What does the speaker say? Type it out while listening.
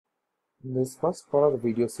In this first part of the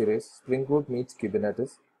video series, Spring Boot meets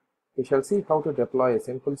Kubernetes, we shall see how to deploy a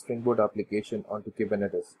simple Spring Boot application onto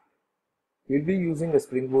Kubernetes. We'll be using a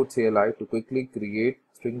Spring Boot CLI to quickly create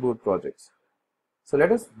Spring Boot projects. So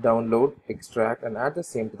let us download, extract, and add the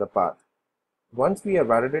same to the path. Once we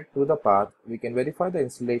have added it to the path, we can verify the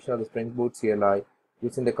installation of the Spring Boot CLI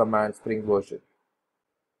using the command spring version.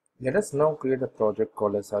 Let us now create a project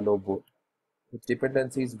called as Hello Boot with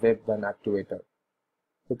dependencies web and activator.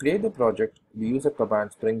 To create the project, we use a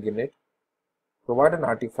command spring init, provide an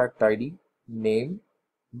artifact ID, name,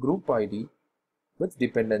 group ID with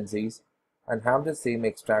dependencies, and have the same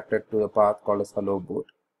extracted to the path called as hello boot.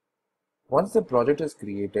 Once the project is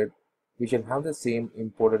created, we shall have the same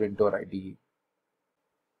imported into our IDE.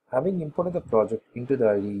 Having imported the project into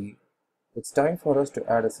the IDE, it's time for us to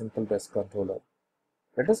add a simple REST controller.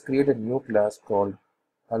 Let us create a new class called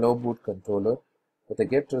hello boot controller with a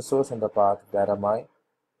get resource on the path where am I,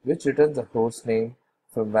 which returns the host name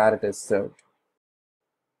from where it is served.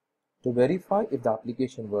 To verify if the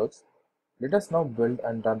application works, let us now build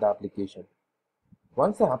and run the application.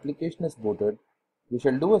 Once the application is booted, we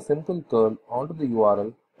shall do a simple curl onto the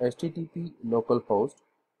URL http localhost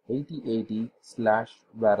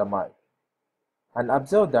 8080/whereami and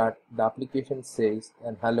observe that the application says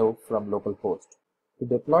an hello from localhost. To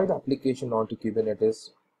deploy the application onto Kubernetes,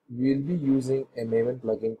 we will be using a Maven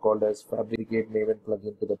plugin called as Fabricate Maven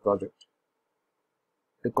plugin to the project.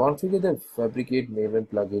 To configure the Fabricate Maven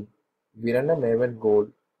plugin, we run a Maven goal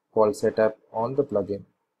called setup on the plugin.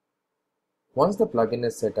 Once the plugin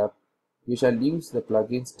is set up, we shall use the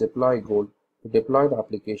plugin's deploy goal to deploy the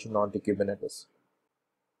application onto Kubernetes.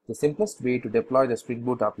 The simplest way to deploy the Spring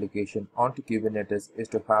Boot application onto Kubernetes is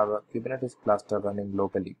to have a Kubernetes cluster running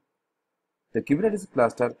locally. The Kubernetes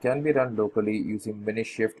cluster can be run locally using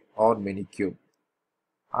OpenShift or Minikube.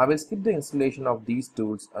 I will skip the installation of these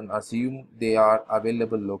tools and assume they are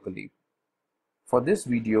available locally. For this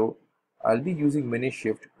video, I'll be using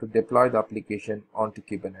OpenShift to deploy the application onto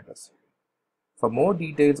Kubernetes. For more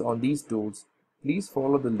details on these tools, please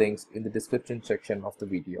follow the links in the description section of the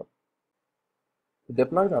video. To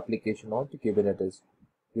deploy the application onto Kubernetes,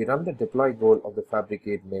 we run the deploy goal of the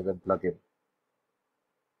Fabricate Maven plugin.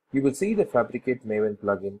 You will see the Fabricate Maven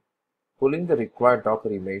plugin pulling the required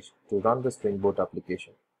Docker image to run the Spring Boot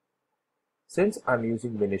application. Since I'm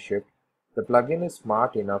using OpenShift, the plugin is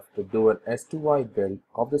smart enough to do an S2I build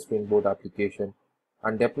of the Spring Boot application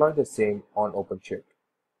and deploy the same on OpenShift.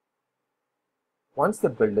 Once the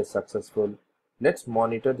build is successful, let's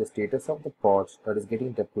monitor the status of the pods that is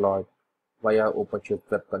getting deployed via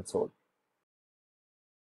OpenShift Web Console.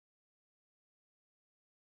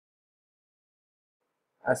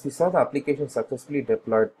 As we saw the application successfully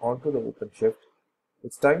deployed onto the OpenShift,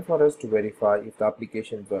 it's time for us to verify if the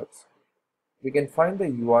application works. We can find the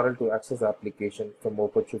URL to access the application from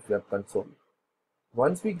OpenShift Web Console.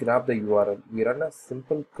 Once we grab the URL, we run a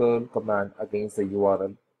simple curl command against the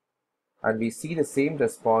URL, and we see the same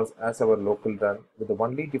response as our local run, with the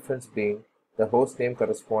only difference being the host name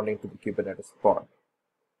corresponding to the Kubernetes pod.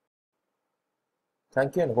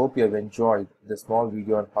 Thank you and hope you have enjoyed this small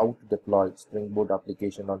video on how to deploy Spring Boot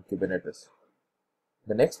application on Kubernetes. In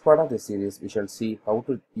the next part of the series, we shall see how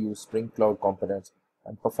to use Spring Cloud components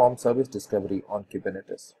and perform service discovery on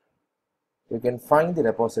Kubernetes. You can find the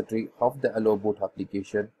repository of the Hello Boot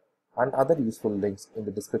application and other useful links in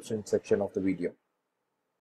the description section of the video.